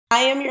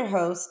I am your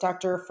host,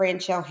 Dr.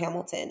 Franchelle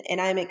Hamilton, and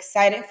I'm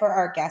excited for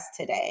our guest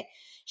today.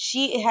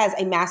 She has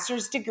a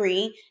master's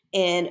degree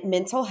in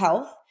mental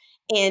health,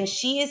 and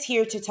she is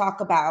here to talk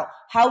about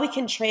how we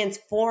can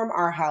transform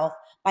our health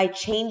by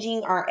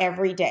changing our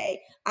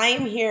everyday. I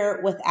am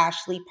here with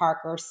Ashley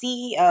Parker,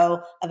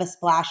 CEO of A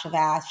Splash of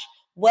Ash.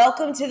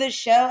 Welcome to the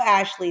show,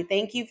 Ashley.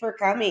 Thank you for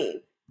coming.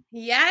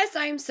 Yes,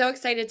 I'm so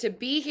excited to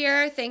be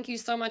here. Thank you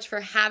so much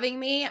for having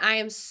me. I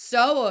am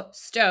so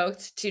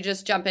stoked to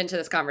just jump into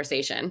this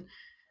conversation.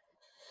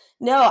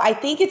 No, I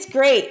think it's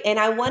great. And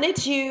I wanted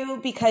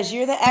to, because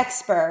you're the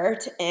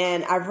expert,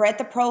 and I've read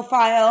the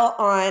profile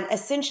on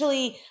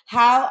essentially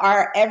how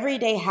our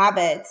everyday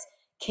habits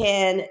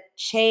can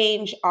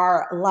change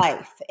our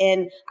life.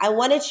 And I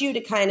wanted you to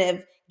kind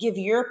of give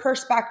your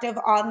perspective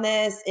on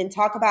this and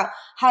talk about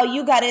how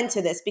you got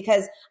into this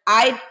because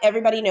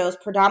everybody knows,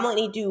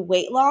 predominantly do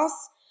weight loss.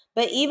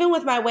 But even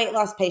with my weight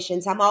loss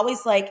patients, I'm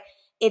always like,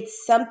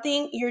 it's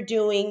something you're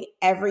doing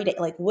every day.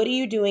 Like, what are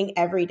you doing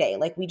every day?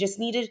 Like, we just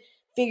need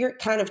to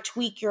kind of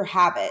tweak your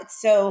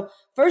habits. So,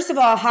 first of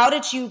all, how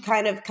did you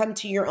kind of come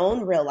to your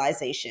own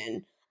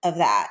realization of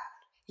that?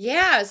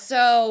 Yeah,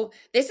 so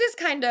this is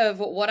kind of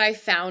what I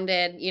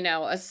founded,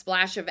 A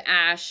Splash of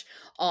Ash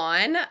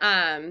on.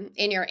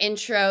 In your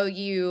intro,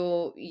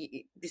 you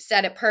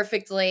said it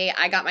perfectly.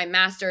 I got my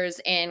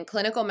master's in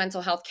clinical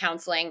mental health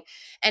counseling,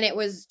 and it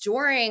was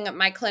during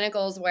my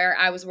clinicals where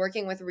I was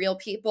working with real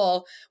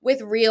people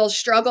with real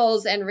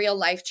struggles and real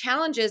life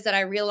challenges that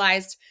I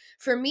realized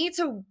for me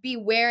to be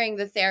wearing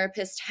the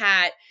therapist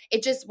hat,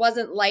 it just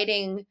wasn't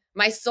lighting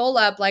my soul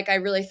up like I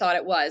really thought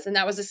it was. And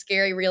that was a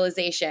scary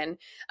realization,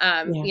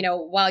 Yeah.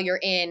 while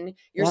you're in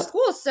your Yep.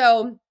 school.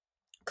 So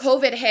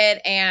COVID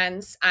hit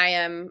and I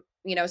am,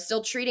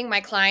 still treating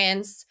my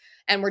clients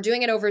and we're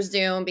doing it over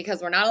Zoom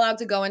because we're not allowed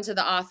to go into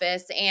the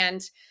office.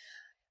 And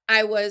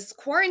I was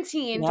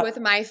quarantined Yep. with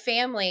my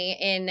family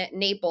in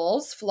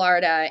Naples,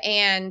 Florida,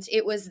 and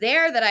it was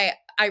there that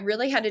I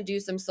really had to do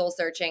some soul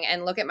searching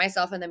and look at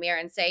myself in the mirror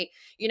and say,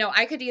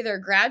 I could either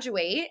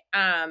graduate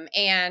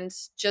and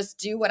just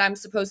do what I'm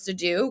supposed to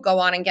do, go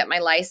on and get my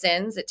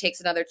license. It takes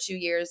another 2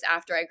 years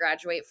after I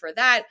graduate for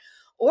that,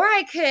 or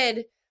I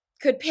could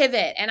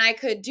pivot and I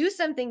could do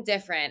something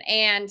different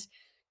and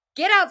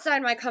get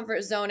outside my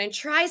comfort zone and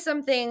try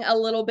something a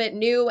little bit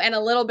new and a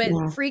little bit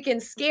Yeah. freaking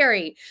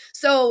scary.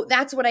 So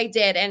that's what I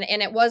did. And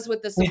it was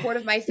with the support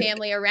of my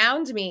family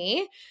around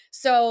me.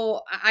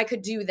 So I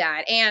could do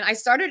that. And I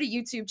started a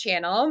YouTube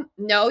channel.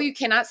 No, you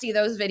cannot see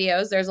those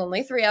videos. There's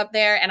only 3 up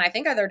there. And I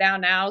think they're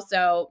down now.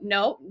 So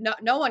no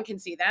one can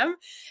see them.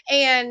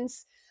 And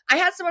I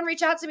had someone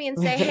reach out to me and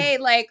say, hey,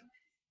 like,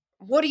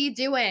 what are you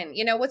doing?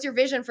 What's your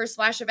vision for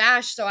Splash of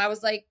Ash? So I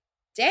was like,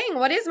 dang,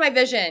 what is my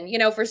vision,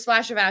 for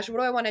Splash of Ash? What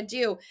do I want to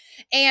do?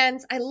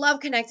 And I love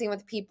connecting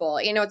with people.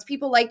 It's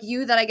people like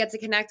you that I get to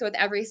connect with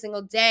every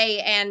single day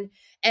and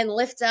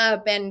lift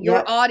up, and your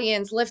Yep.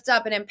 audience lift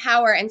up and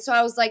empower. And so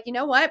I was like, you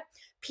know what?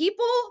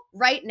 People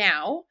right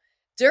now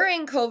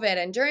during COVID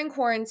and during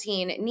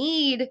quarantine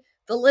need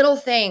the little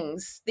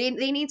things. They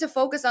need to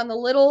focus on the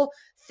little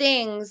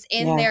things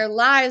in Yeah. their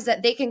lives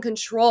that they can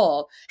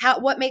control.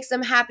 What makes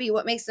them happy,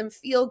 what makes them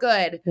feel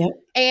good. Yep.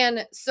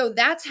 And so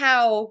that's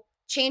how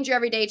Change Your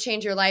Everyday,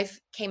 Change Your Life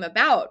came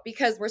about,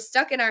 because we're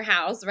stuck in our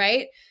house,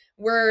 right?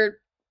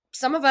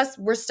 Some of us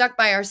were stuck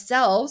by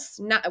ourselves.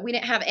 We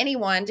didn't have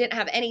anyone, didn't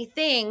have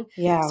anything.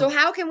 Yeah. So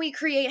how can we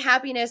create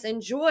happiness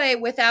and joy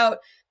without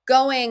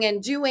going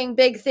and doing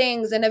big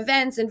things and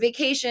events and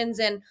vacations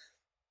and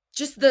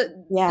just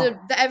Yeah.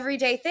 the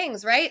everyday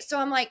things, right? So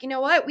I'm like, you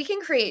know what? We can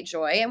create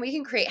joy and we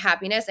can create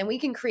happiness and we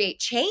can create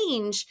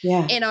change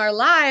Yeah. in our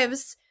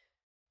lives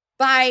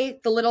by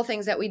the little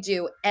things that we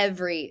do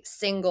every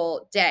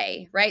single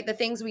day, right? The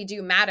things we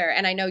do matter.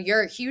 And I know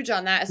you're huge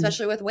on that,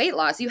 especially with weight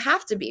loss. You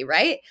have to be,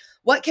 right?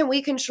 What can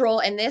we control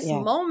in this Yeah.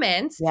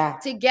 moment Yeah.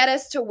 to get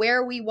us to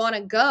where we want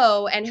to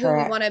go and who we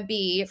Correct. want to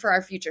be for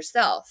our future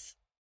self?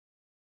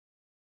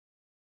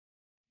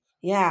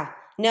 Yeah.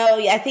 No,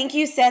 I think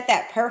you said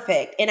that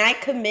perfect. And I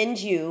commend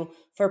you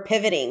for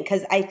pivoting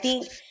because I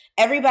think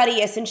everybody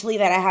essentially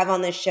that I have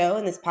on this show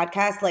and this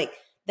podcast, like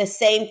the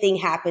same thing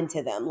happened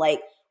to them.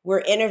 Like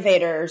we're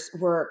innovators,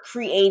 we're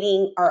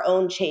creating our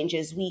own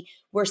changes.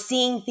 We're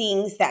seeing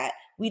things that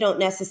we don't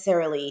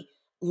necessarily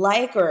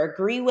like or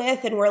agree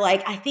with. And we're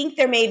like, I think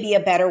there may be a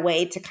better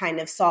way to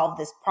kind of solve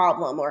this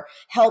problem or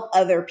help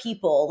other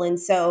people. And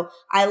so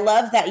I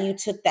love that you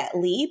took that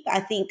leap. I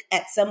think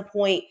at some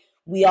point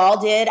we all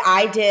did.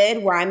 I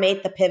did, where I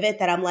made the pivot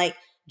that I'm like,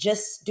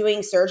 just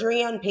doing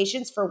surgery on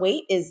patients for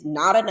weight is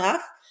not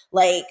enough.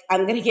 Like,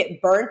 I'm going to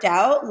get burnt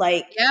out,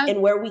 like, Yeah.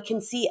 and where we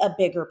can see a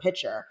bigger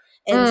picture.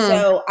 And Mm.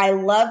 so I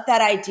love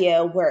that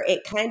idea where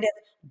it kind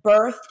of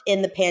birthed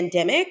in the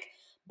pandemic.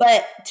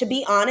 But to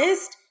be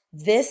honest,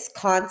 this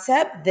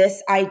concept,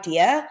 this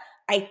idea,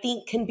 I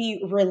think can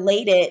be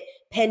related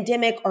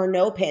pandemic or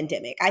no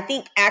pandemic. I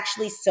think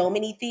actually so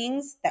many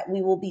things that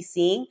we will be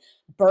seeing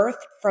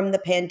birthed from the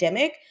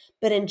pandemic,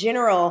 but in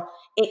general,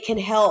 it can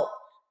help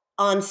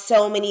on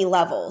so many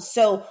levels.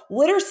 So,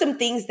 what are some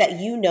things that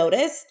you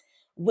noticed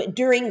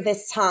during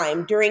this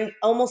time, during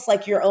almost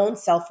like your own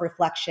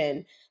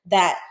self-reflection,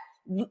 that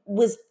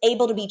was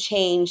able to be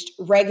changed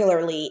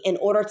regularly in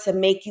order to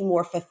make you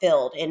more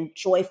fulfilled and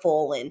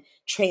joyful and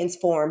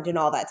transformed and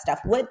all that stuff?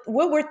 What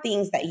were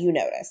things that you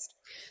noticed?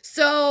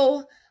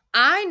 So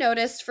I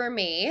noticed for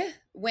me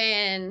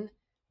when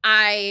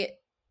I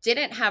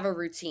didn't have a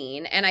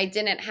routine and I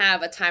didn't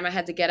have a time I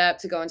had to get up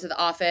to go into the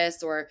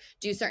office or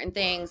do certain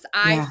things,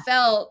 I Yeah.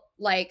 felt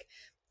like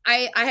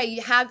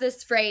I have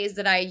this phrase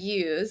that I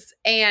use,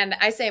 and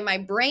I say my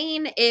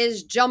brain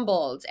is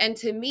jumbled. And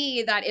to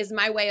me, that is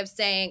my way of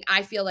saying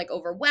I feel like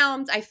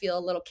overwhelmed. I feel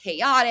a little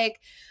chaotic.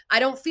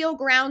 I don't feel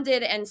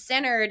grounded and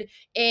centered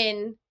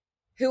in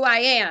who I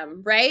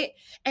am. Right.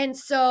 And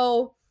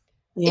so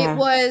it Yeah.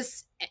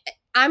 was,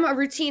 I'm a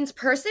routines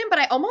person, but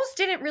I almost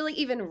didn't really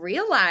even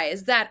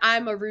realize that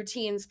I'm a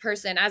routines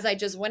person as I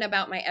just went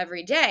about my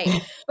everyday.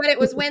 But it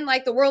was when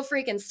like the world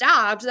freaking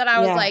stopped that I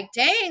was Yeah. like,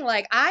 dang,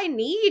 like I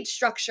need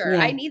structure.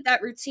 I Yeah. need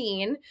that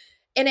routine.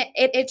 And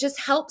it just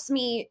helps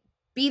me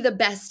be the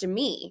best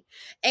me.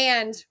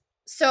 And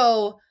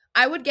so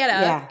I would get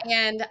up Yeah.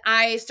 and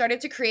I started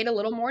to create a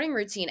little morning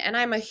routine. And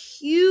I'm a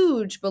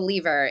huge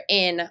believer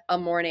in a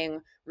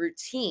morning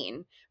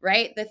routine,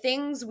 right? The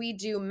things we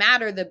do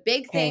matter, the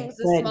big Okay. things,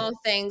 the Good. small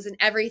things, and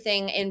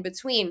everything in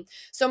between.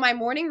 So my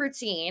morning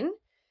routine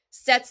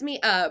sets me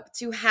up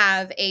to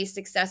have a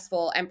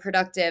successful and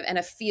productive and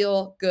a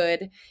feel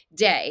good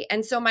day.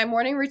 And so my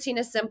morning routine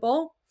is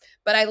simple,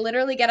 but I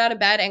literally get out of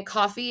bed and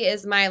coffee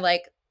is my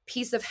like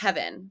piece of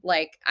heaven.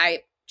 Like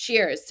I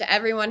cheers to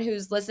everyone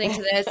who's listening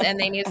to this and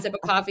they need a sip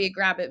of coffee,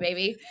 grab it,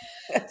 baby.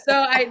 So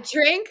I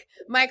drink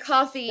my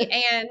coffee,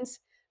 and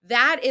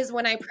that is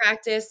when I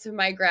practice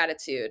my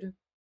gratitude.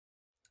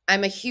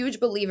 I'm a huge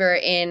believer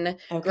in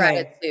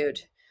Okay.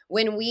 gratitude.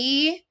 When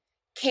we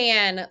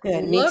can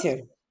Good. Me look,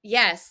 too.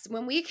 yes,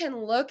 when we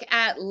can look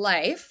at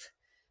life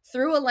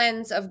through a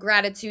lens of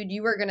gratitude,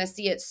 you are going to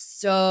see it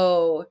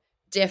so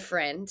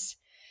different.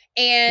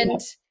 And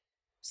Yep.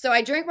 so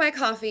I drink my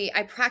coffee,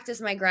 I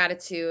practice my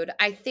gratitude.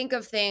 I think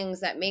of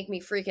things that make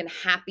me freaking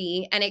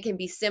happy, and it can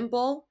be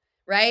simple,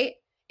 right?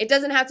 It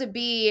doesn't have to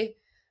be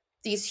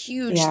these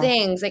huge Yeah.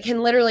 things. It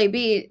can literally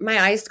be my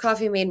iced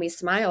coffee made me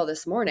smile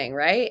this morning,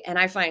 right? And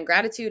I find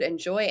gratitude and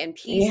joy and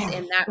peace Yeah.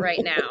 in that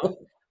right now,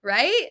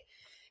 right?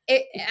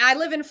 I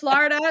live in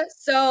Florida,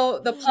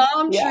 so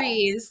Yeah.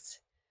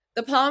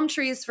 the palm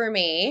trees for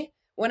me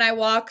when I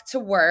walk to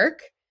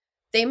work,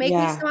 they make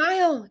me Yeah.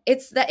 smile.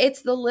 It's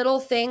the little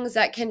things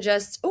that can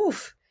just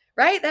oof,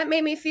 right? That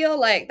made me feel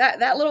like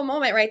that little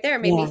moment right there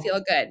made me Yeah.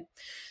 feel good.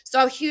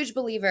 So a huge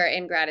believer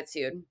in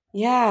gratitude.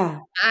 Yeah.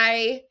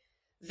 I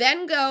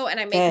then go and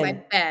I make my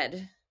Good.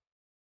 bed.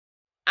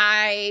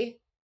 I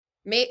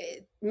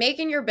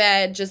making your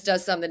bed just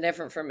does something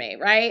different for me,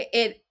 right?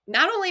 It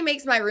not only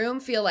makes my room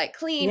feel like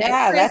clean and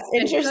Yeah. crisp That's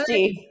and good,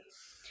 interesting.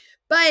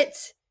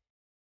 but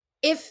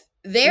if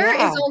there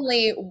is Yeah.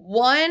 only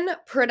one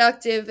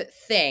productive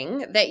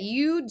thing that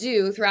you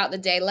do throughout the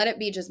day, let it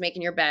be just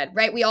making your bed,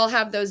 right? We all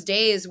have those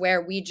days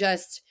where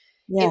it's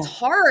Yeah.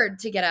 hard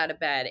to get out of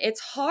bed.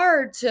 It's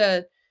hard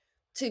to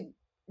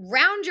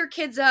round your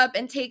kids up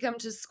and take them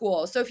to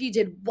school. So if you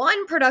did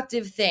one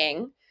productive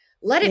thing,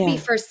 let it be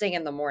Yeah. first thing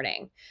in the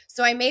morning.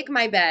 So I make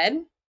my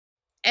bed,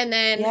 and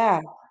then Yeah.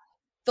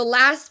 the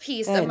last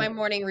piece of my Good.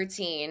 morning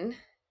routine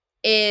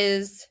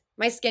is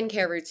my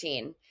skincare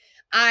routine.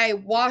 I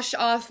wash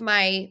off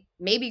my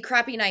maybe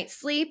crappy night's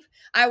sleep.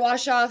 I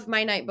wash off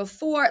my night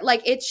before.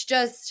 Like it's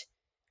just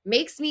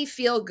makes me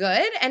feel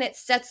good and it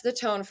sets the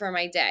tone for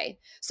my day.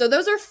 So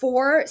those are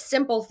four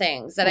simple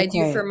things that I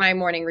do for Okay. my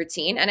morning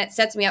routine and it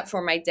sets me up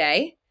for my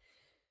day.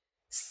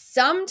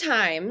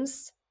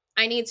 Sometimes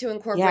I need to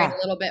incorporate Yeah. a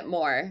little bit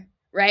more,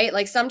 right?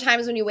 Like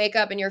sometimes when you wake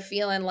up and you're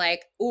feeling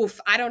like, oof,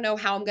 I don't know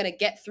how I'm going to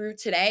get through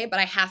today, but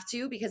I have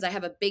to because I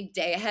have a big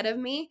day ahead of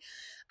me.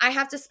 I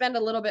have to spend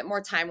a little bit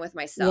more time with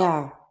myself,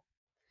 Yeah.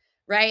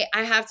 right?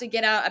 I have to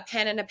get out a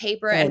pen and a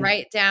paper and Good.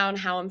 write down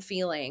how I'm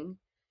feeling,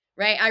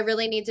 right? I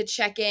really need to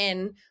check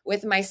in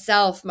with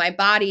myself, my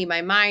body,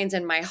 my mind,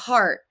 and my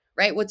heart,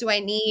 right? What do I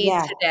need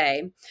Yeah.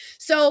 today?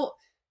 So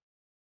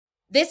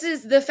this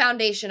is the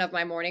foundation of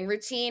my morning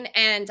routine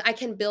and I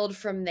can build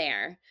from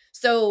there.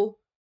 So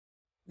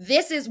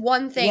this is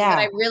one thing that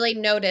I Yeah. really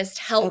noticed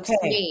helps Okay.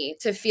 me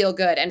to feel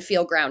good and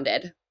feel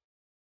grounded.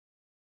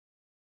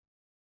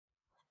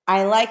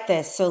 I like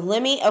this. So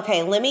let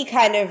me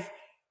kind of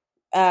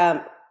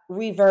um,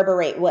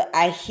 reverberate what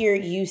I hear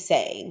you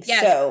saying.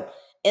 Yes. So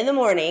in the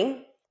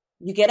morning,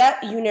 you get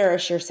up, you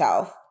nourish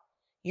yourself,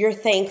 you're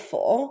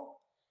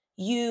thankful,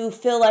 you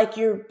feel like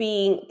you're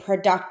being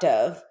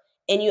productive,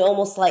 and you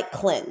almost like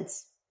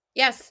cleanse.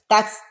 Yes.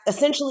 That's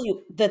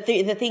essentially the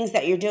things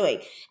that you're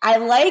doing. I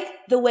like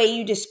the way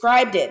you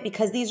described it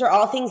because these are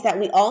all things that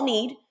we all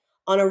need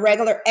on a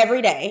regular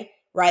every day,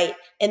 right?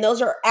 And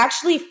those are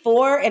actually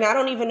four, and I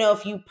don't even know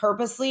if you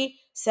purposely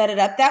set it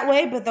up that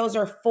way, but those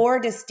are four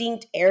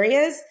distinct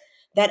areas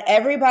that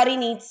everybody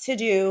needs to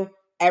do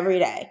every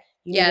day.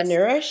 You need to Yes.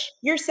 nourish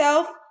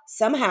yourself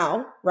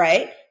somehow,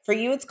 right? For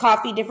you, it's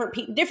coffee. Different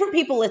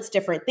people, it's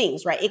different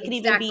things, right? It could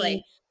even be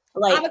Exactly.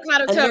 like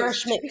Avocado a toast.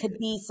 nourishment could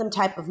be some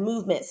type of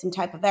movement, some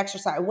type of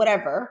exercise,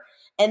 whatever.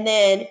 And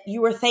then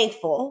you were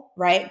thankful,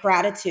 right?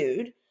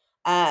 Gratitude.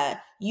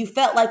 You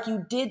felt like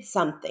you did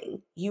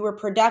something. You were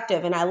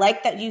productive. And I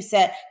like that you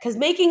said, because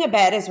making a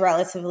bed is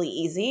relatively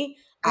easy.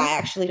 I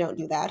actually don't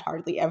do that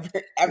hardly ever,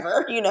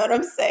 ever. You know what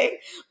I'm saying?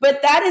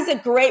 But that is a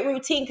great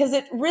routine because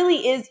it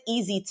really is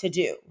easy to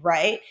do,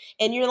 right?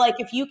 And you're like,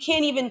 if you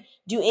can't even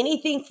do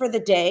anything for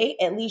the day,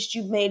 at least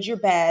you've made your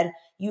bed.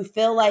 You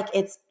feel like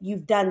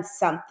you've done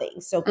something.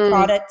 So Mm,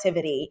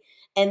 productivity.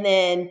 And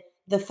then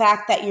the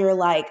fact that you're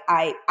like,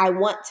 I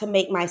want to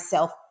make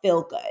myself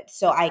feel good.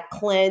 So I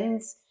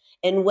cleanse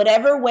in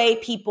whatever way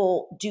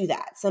people do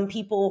that. Some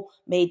people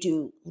may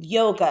do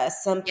yoga.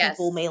 Some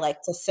people yes. may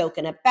like to soak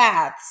in a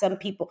bath. Some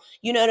people,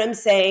 you know what I'm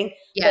saying?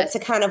 But Yes. to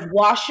kind of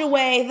wash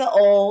away the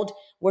old,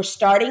 we're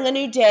starting a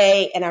new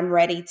day and I'm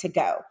ready to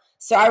go.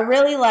 So I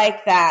really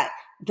like that,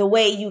 the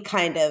way you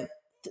kind of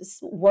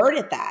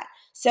worded that.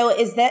 So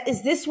is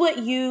this what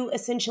you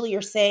essentially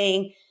are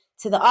saying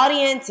to the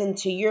audience and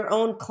to your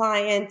own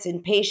clients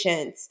and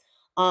patients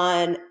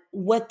on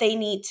what they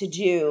need to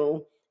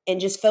do and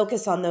just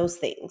focus on those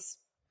things?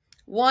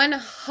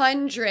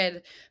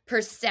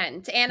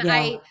 100%. And Yeah.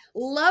 I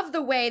love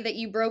the way that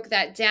you broke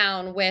that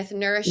down with Yeah.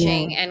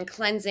 nourishing and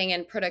cleansing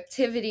and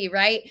productivity,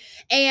 right?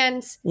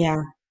 And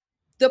Yeah.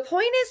 the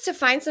point is to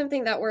find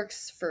something that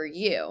works for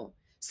you.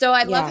 So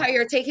I love Yeah. how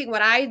you're taking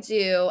what I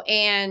do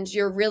and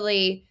you're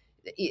really,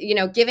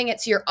 giving it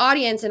to your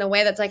audience in a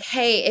way that's like,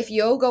 hey, if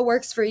yoga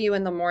works for you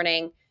in the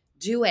morning,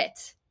 do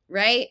it,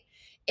 right?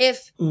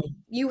 If Mm.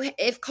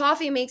 if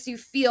coffee makes you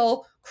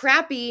feel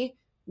crappy,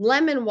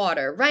 lemon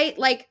water, right?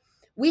 Like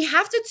we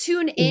have to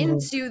tune Mhm.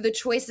 into the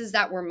choices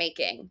that we're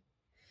making.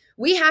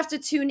 We have to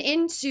tune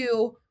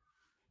into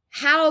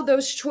how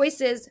those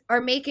choices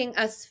are making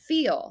us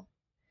feel.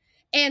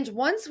 And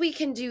once we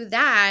can do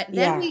that,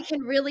 then Yeah. we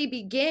can really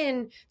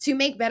begin to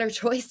make better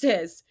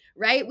choices,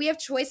 right? We have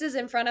choices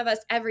in front of us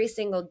every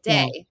single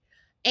Yeah. day.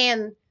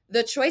 And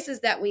the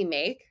choices that we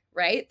make,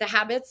 right? The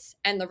habits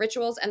and the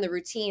rituals and the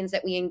routines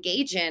that we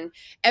engage in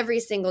every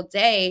single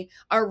day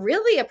are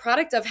really a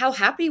product of how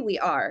happy we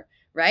are,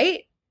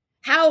 right?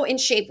 How in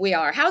shape we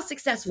are, how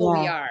successful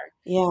we Yeah. are,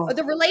 Yeah. or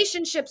the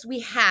relationships we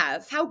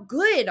have, how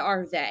good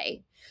are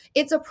they?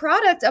 It's a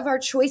product of our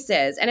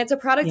choices and it's a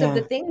product of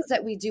the Yeah. things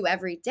that we do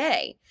every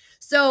day.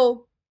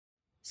 So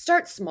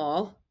start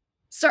small,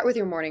 start with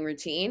your morning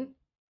routine,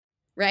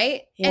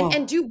 right? And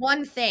Yeah. do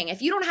one thing.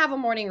 If you don't have a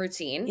morning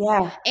routine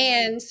Yeah.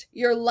 and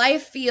your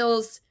life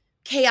feels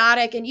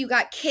chaotic and you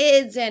got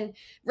kids and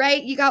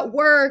right, you got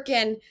work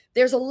and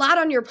there's a lot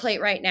on your plate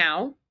right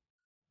now,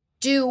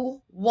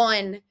 do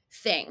one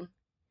thing.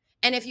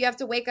 And if you have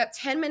to wake up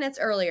 10 minutes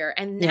earlier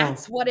and Yeah.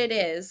 that's what it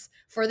is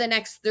for the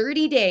next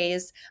 30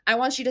 days, I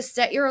want you to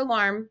set your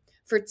alarm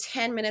for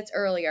 10 minutes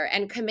earlier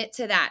and commit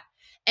to that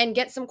and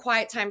get some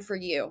quiet time for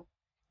you.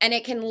 And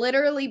it can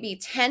literally be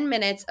 10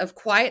 minutes of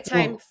quiet Yeah.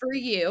 time for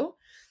you.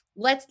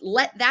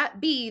 Let that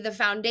be the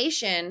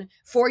foundation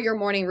for your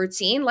morning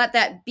routine. Let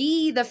that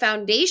be the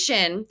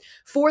foundation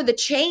for the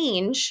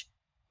change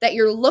that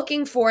you're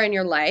looking for in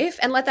your life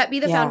and let that be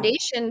the Yeah.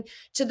 foundation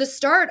to the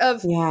start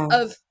of Yeah.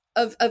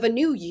 of a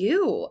new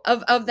you,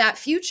 of that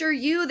future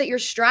you that you're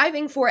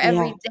striving for Yeah.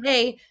 every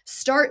day.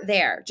 Start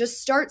there.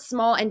 Just start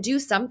small and do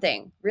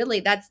something. Really,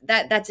 that's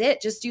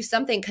it. Just do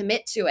something,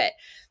 commit to it.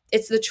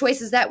 It's the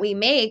choices that we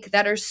make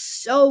that are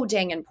so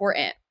dang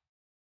important.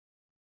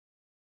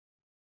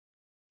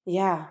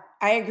 Yeah,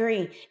 I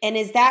agree. And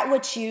is that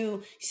what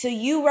so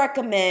you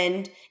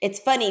recommend? It's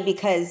funny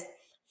because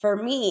for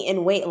me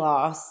in weight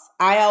loss,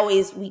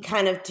 we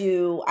kind of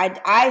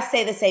I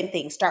say the same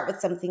thing. Start with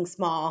something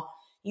small,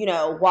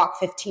 walk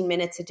 15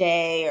 minutes a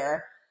day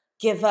or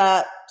give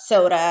up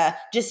soda,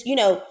 just,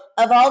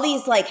 of all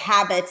these like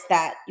habits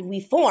that we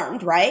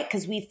formed, right?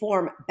 Because we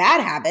form bad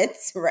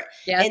habits, right?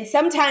 Yes. And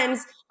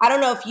sometimes, I don't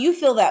know if you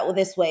feel that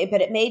this way, but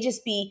it may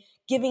just be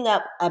giving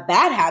up a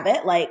bad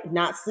habit, like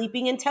not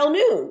sleeping until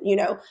noon.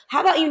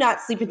 How about you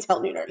not sleep until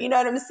noon? Or, you know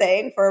what I'm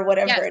saying? For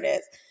whatever Yes. it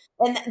is.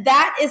 And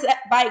that is,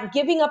 by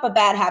giving up a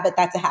bad habit,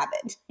 that's a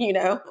habit.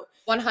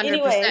 100%.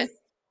 Anyways,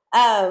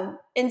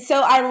 and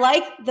so I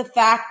like the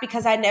fact,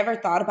 because I never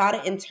thought about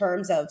it in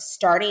terms of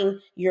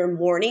starting your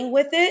morning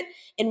with it.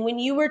 And when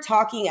you were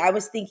talking, I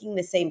was thinking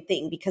the same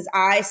thing, because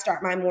I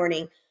start my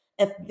morning,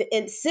 if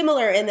it's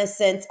similar in the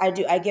sense,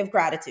 I give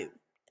gratitude.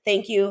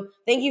 Thank you.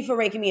 Thank you for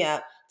waking me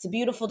up. It's a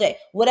beautiful day.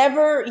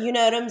 Whatever, you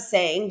know what I'm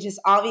saying? Just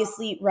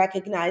obviously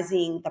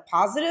recognizing the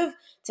positive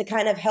to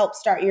kind of help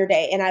start your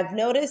day. And I've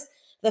noticed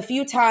the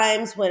few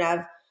times when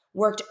I've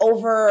worked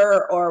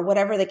over or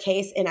whatever the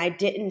case and I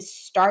didn't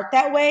start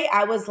that way,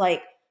 I was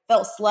like,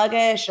 felt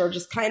sluggish or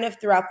just kind of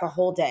throughout the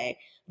whole day.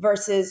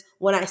 Versus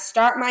when I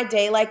start my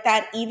day like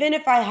that, even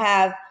if I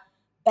have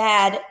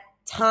bad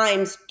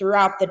times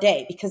throughout the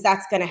day, because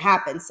that's going to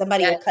happen.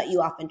 Somebody will cut Yes.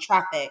 you off in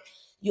traffic.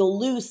 You'll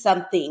lose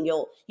something.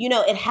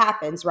 It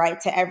happens, right,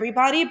 to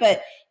everybody.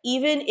 But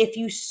even if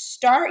you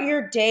start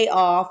your day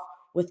off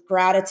with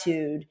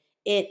gratitude,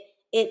 it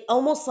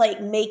almost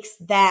like makes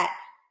that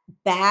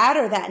bad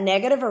or that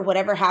negative or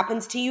whatever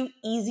happens to you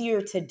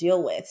easier to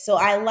deal with. So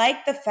I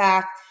like the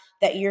fact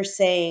that you're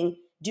saying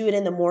do it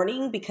in the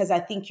morning, because I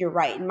think you're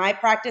right. In my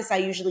practice, I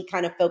usually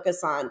kind of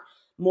focus on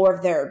more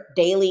of their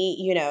daily,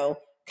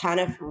 kind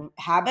of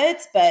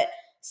habits, but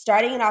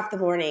starting it off the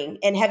morning.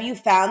 And have you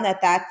found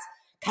that that's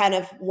kind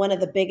of one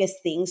of the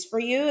biggest things for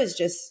you, is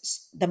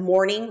just the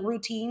morning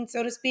routine,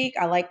 so to speak?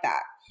 I like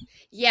that.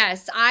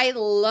 Yes, I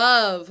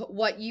love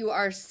what you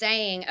are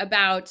saying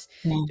about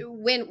Yeah.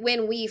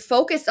 when we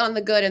focus on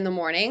the good in the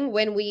morning,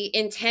 when we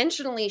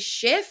intentionally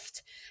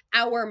shift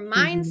our Mm-hmm.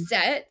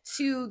 mindset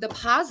to the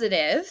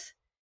positive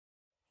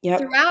Yep.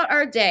 throughout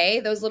our day,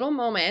 those little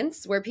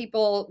moments where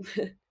people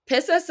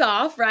piss us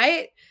off,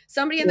 right?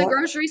 Somebody in the Yep.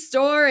 grocery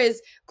store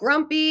is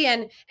grumpy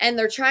and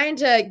they're trying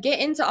to get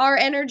into our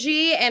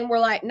energy and we're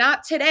like,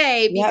 not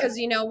today, Yep. because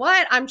you know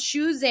what? I'm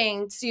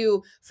choosing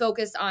to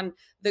focus on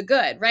the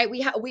good, right?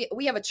 We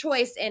have a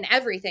choice in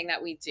everything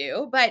that we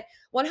do, but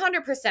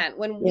 100%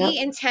 when we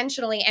Yep.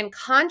 intentionally and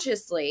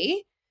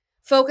consciously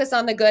focus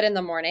on the good in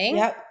the morning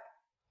Yep.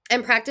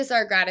 and practice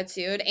our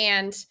gratitude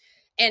and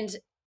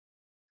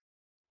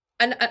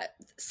a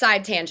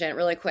side tangent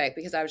really quick,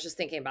 because I was just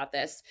thinking about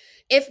this.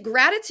 If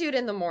gratitude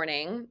in the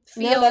morning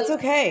No, that's feels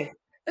okay.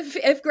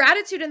 if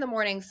gratitude in the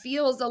morning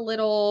feels a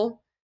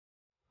little,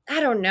 I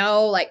don't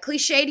know, like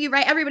cliche to you,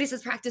 right? Everybody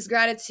says practice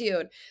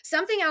gratitude.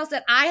 Something else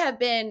that I have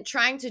been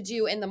trying to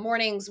do in the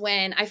mornings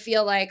when I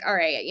feel like, all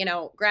right,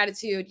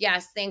 gratitude,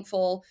 yes,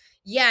 thankful,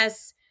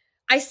 yes,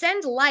 I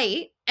send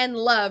light and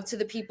love to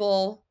the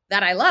people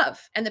that I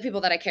love and the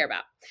people that I care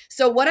about.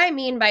 So what I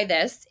mean by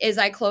this is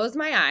I close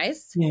my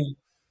eyes. Yeah.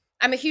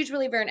 I'm a huge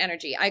believer in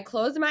energy. I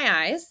close my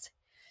eyes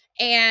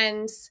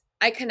and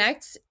I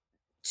connect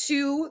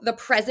to the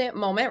present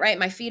moment, right?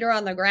 My feet are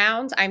on the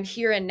ground. I'm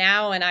here and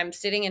now, and I'm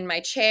sitting in my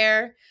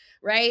chair,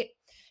 right?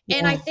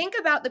 And I Yeah. think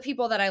about the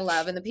people that I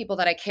love and the people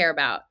that I care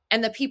about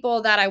and the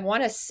people that I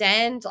want to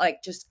send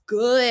like just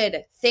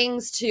good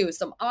things to,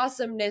 some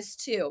awesomeness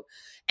to.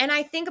 And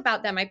I think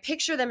about them. I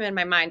picture them in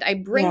my mind. I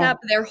bring Yeah. up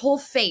their whole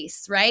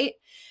face, right?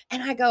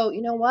 And I go,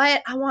 you know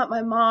what? I want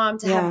my mom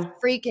to have Yeah.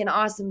 a freaking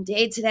awesome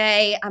day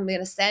today. I'm going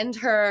to send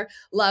her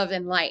love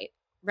and light,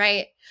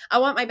 right? I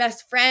want my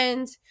best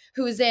friend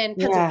who's in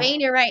Yeah.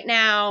 Pennsylvania right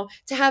now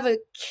to have a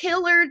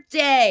killer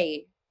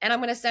day. And I'm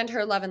going to send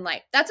her love and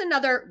light. That's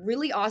another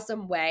really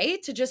awesome way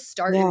to just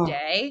start your Yeah.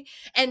 day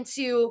and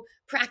to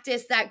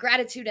practice that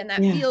gratitude and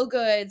that Yeah. feel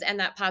goods and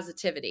that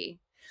positivity.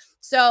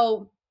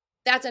 So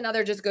that's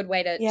another just good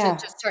way to Yeah.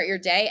 just start your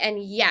day.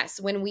 And yes,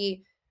 when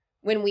we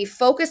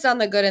focus on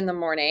the good in the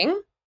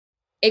morning,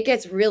 it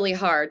gets really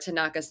hard to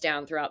knock us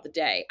down throughout the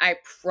day. I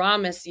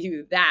promise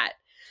you that.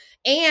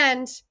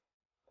 And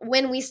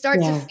when we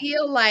start to Yeah.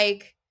 feel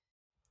like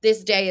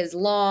this day is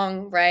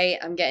long, right?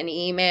 I'm getting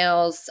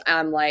emails.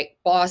 I'm like,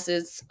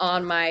 bosses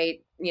on my,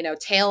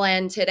 tail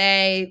end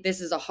today.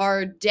 This is a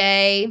hard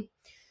day.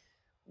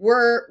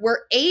 We're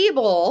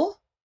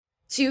able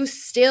to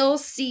still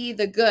see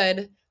the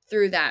good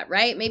through that,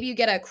 right? Maybe you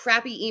get a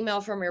crappy email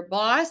from your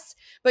boss,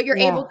 but you're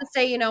able Yeah. to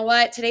say, you know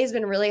what, today's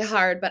been really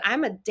hard, but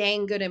I'm a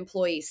dang good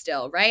employee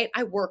still, right?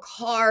 I work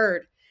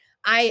hard.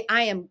 I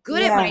am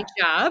good at my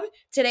Yeah. job.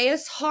 Today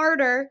is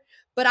harder,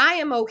 but I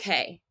am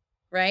okay,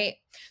 right?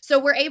 So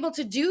we're able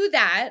to do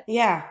that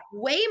Yeah.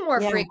 way more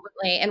Yeah.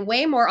 frequently and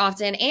way more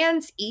often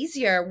and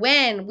easier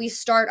when we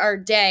start our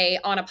day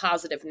on a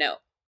positive note.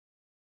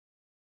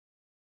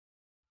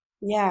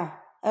 Yeah.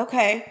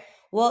 Okay.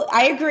 Well,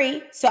 I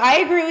agree. So I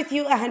agree with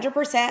you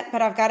 100%,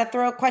 but I've got to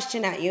throw a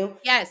question at you. For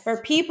Yes.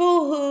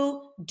 people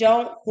who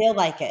don't feel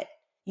like it,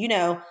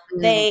 Mm.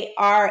 they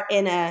are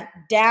in a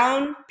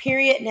down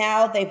period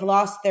now, they've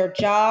lost their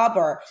job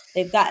or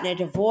they've gotten a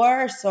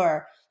divorce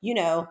or,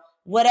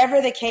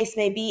 whatever the case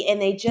may be,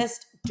 and they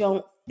just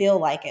don't feel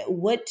like it.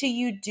 What do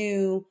you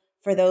do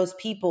for those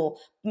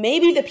people?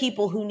 Maybe the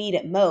people who need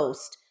it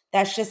most,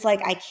 that's just like,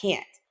 I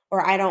can't,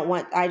 or I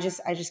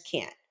just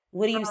can't.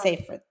 What do you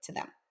say to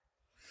them?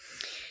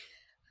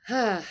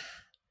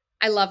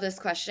 I love this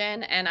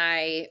question. And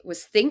I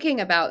was thinking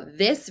about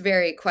this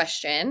very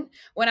question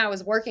when I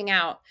was working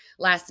out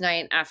last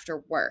night after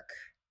work.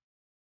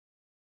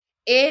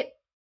 It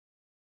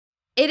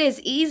it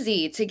is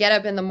easy to get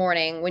up in the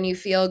morning when you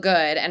feel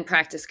good and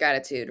practice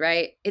gratitude,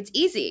 right? It's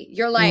easy.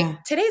 You're like, Yeah.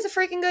 today's a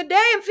freaking good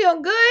day. I'm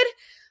feeling good.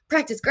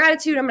 Practice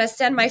gratitude. I'm going to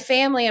send my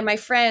family and my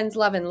friends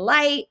love and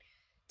light.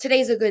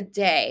 Today's a good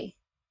day,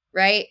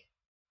 right?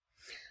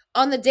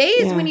 On the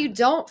days when Yeah. you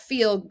don't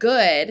feel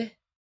good,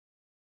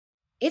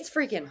 it's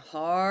freaking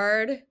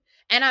hard.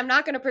 And I'm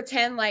not going to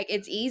pretend like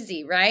it's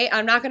easy, right?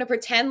 I'm not going to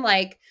pretend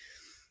like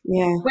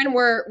Yeah. when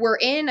we're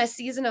in a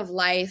season of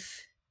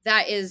life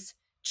that is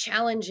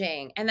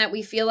challenging and that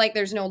we feel like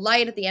there's no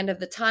light at the end of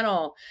the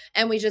tunnel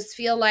and we just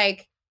feel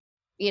like,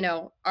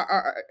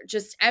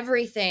 just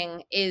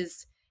everything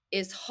is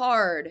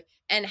hard,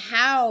 and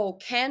how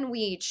can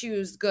we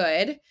choose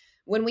good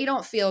when we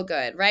don't feel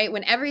good, right?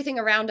 When everything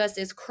around us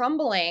is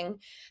crumbling,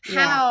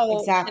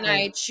 how can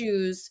I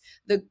choose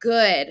the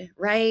good,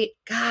 right?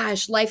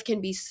 Gosh, life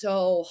can be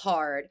so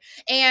hard.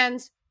 And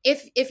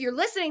if you're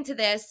listening to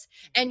this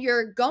and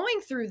you're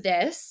going through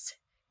this,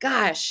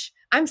 gosh,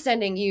 I'm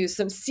sending you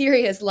some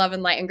serious love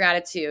and light and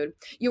gratitude.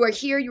 You are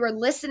here, you are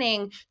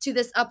listening to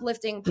this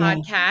uplifting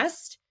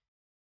podcast.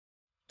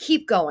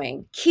 Keep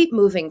going, keep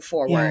moving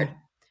forward,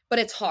 but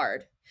it's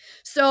hard.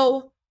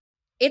 So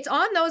it's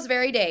on those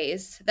very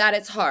days that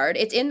it's hard.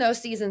 It's in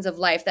those seasons of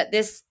life that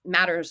this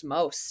matters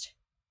most.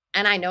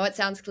 And I know it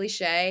sounds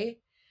cliche.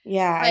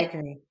 Yeah, I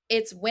agree.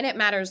 It's when it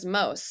matters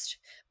most.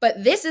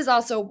 But this is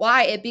also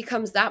why it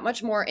becomes that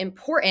much more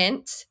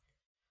important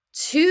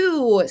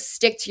to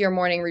stick to your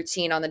morning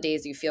routine on the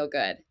days you feel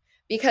good.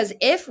 Because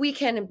if we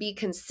can be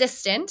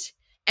consistent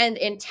and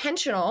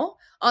intentional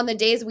on the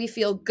days we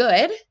feel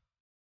good,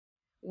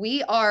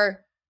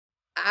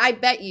 I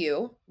bet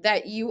you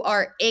that you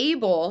are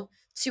able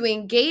to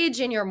engage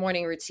in your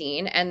morning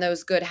routine and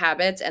those good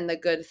habits and the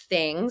good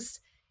things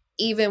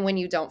even when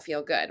you don't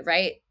feel good,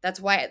 right? That's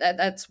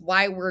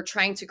why we're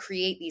trying to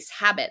create these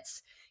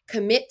habits.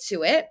 Commit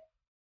to it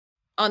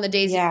on the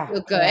days you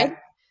feel good.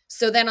 Correct.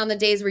 So then on the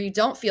days where you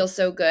don't feel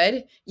so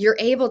good, you're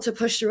able to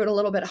push through it a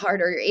little bit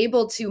harder. You're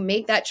able to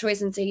make that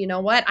choice and say, you know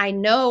what? I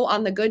know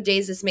on the good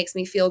days this makes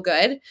me feel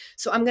good.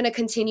 So I'm going to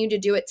continue to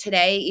do it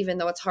today, even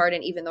though it's hard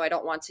and even though I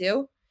don't want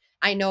to.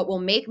 I know it will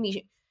make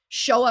me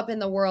show up in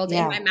the world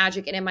in my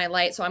magic and in my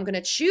light. So I'm going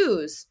to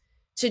choose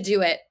to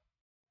do it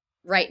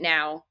right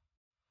now,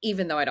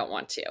 even though I don't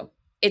want to.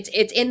 It's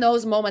in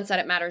those moments that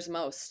it matters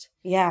most.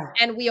 Yeah.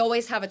 And we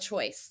always have a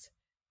choice,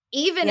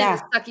 even in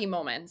the sucky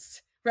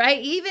moments,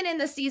 right? Even in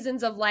the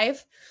seasons of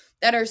life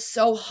that are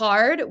so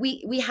hard,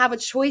 we have a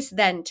choice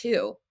then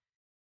too.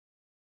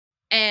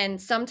 And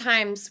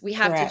sometimes we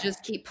have to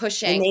just keep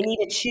pushing. And they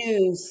need to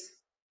choose.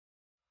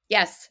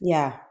 Yes.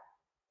 Yeah.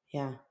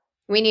 Yeah.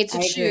 We need to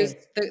choose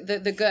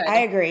the good. I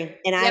agree.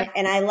 And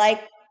I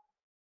like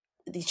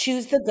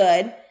choose the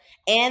good,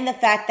 and the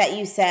fact that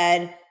you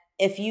said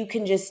if you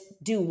can just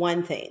do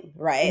one thing,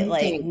 right?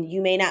 Like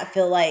you may not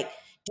feel like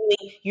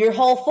doing your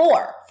whole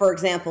 4, for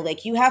example.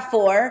 Like you have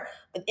 4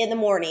 in the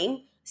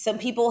morning. Some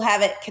people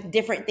have it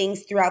different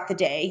things throughout the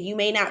day. You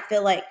may not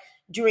feel like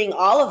doing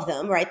all of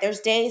them, right? There's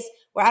days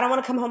where I don't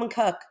want to come home and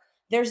cook.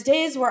 There's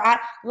days where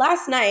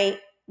last night,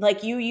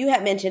 like you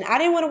had mentioned, I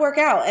didn't want to work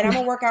out, and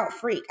I'm a workout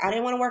freak. I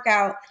didn't want to work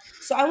out.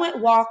 So I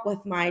went walk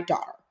with my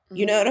daughter.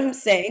 You know what I'm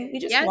saying? We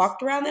just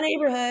walked around the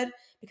neighborhood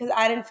because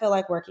I didn't feel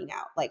like working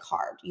out like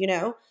hard,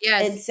 Yes.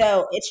 And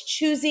so it's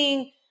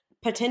choosing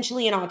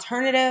potentially an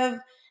alternative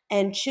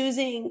and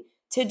choosing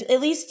to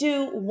at least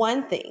do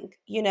one thing,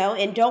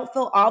 and don't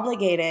feel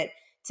obligated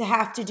to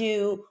have to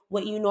do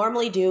what you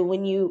normally do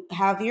when you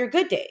have your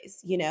good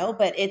days,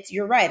 but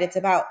you're right. It's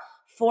about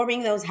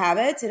forming those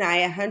habits. And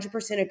I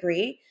 100%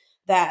 agree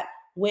that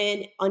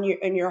when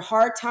in your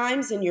hard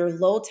times and your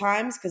low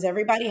times, because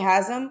everybody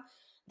has them,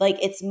 like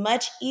it's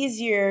much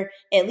easier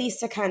at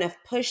least to kind of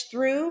push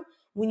through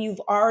when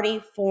you've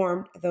already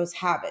formed those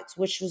habits,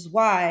 which is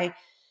why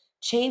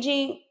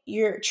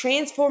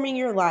transforming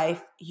your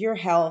life, your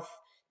health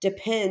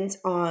depends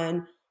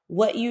on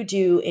what you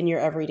do in your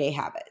everyday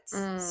habits.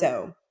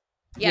 So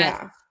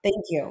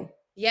thank you.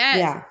 Yes.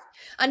 Yeah.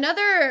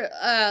 Another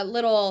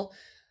little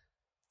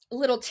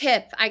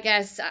tip, I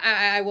guess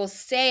I will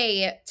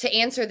say to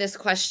answer this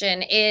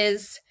question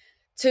is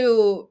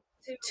to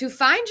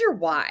find your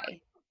why.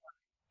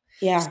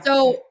 Yeah.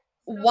 So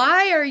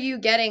why are you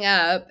getting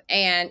up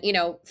and,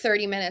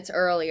 30 minutes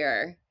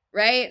earlier,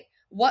 right?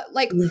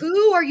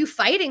 Who are you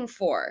fighting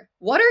for?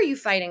 What are you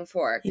fighting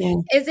for? Yeah.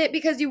 Is it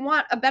because you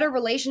want a better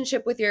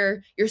relationship with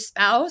your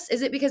spouse?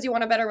 Is it because you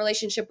want a better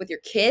relationship with your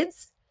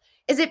kids?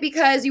 Is it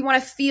because you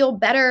want to feel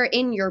better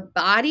in your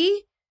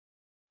body?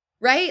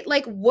 Right?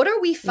 Like, what are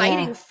we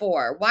fighting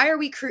for? Why are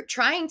we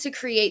trying to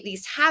create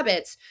these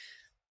habits?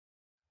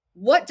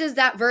 What does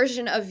that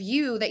version of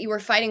you that you were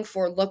fighting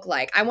for look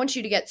like? I want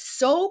you to get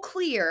so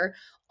clear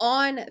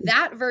on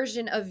that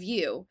version of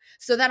you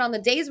so that on the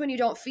days when you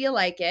don't feel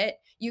like it,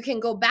 you can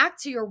go back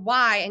to your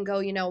why and go,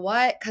 you know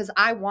what? Because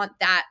I want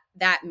that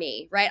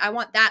me, right? I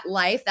want that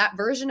life, that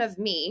version of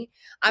me.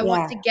 I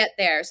want to get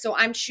there. So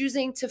I'm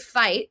choosing to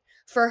fight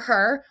for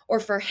her or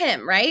for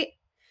him, right?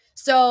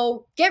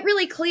 So get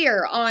really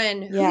clear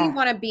on who you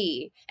want to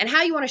be and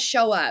how you want to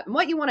show up and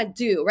what you want to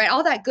do, right?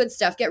 All that good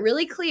stuff. Get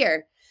really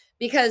clear.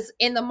 Because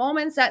in the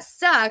moments that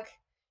suck,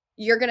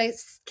 you're going to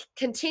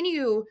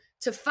continue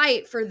to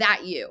fight for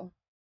that you.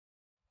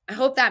 I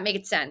hope that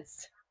made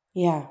sense.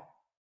 Yeah.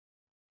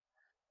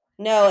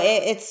 No,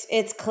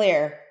 it's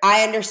clear.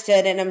 I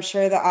understood, and I'm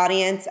sure the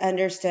audience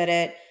understood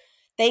it.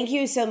 Thank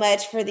you so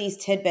much for these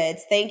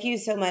tidbits. Thank you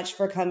so much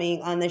for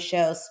coming on the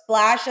show.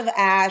 Splash of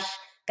Ash,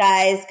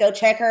 guys, go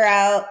check her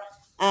out.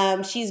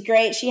 She's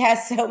great. She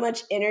has so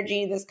much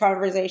energy. This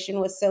conversation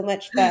was so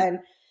much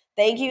fun.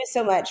 Thank you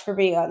so much for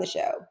being on the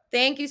show.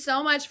 Thank you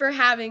so much for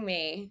having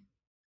me.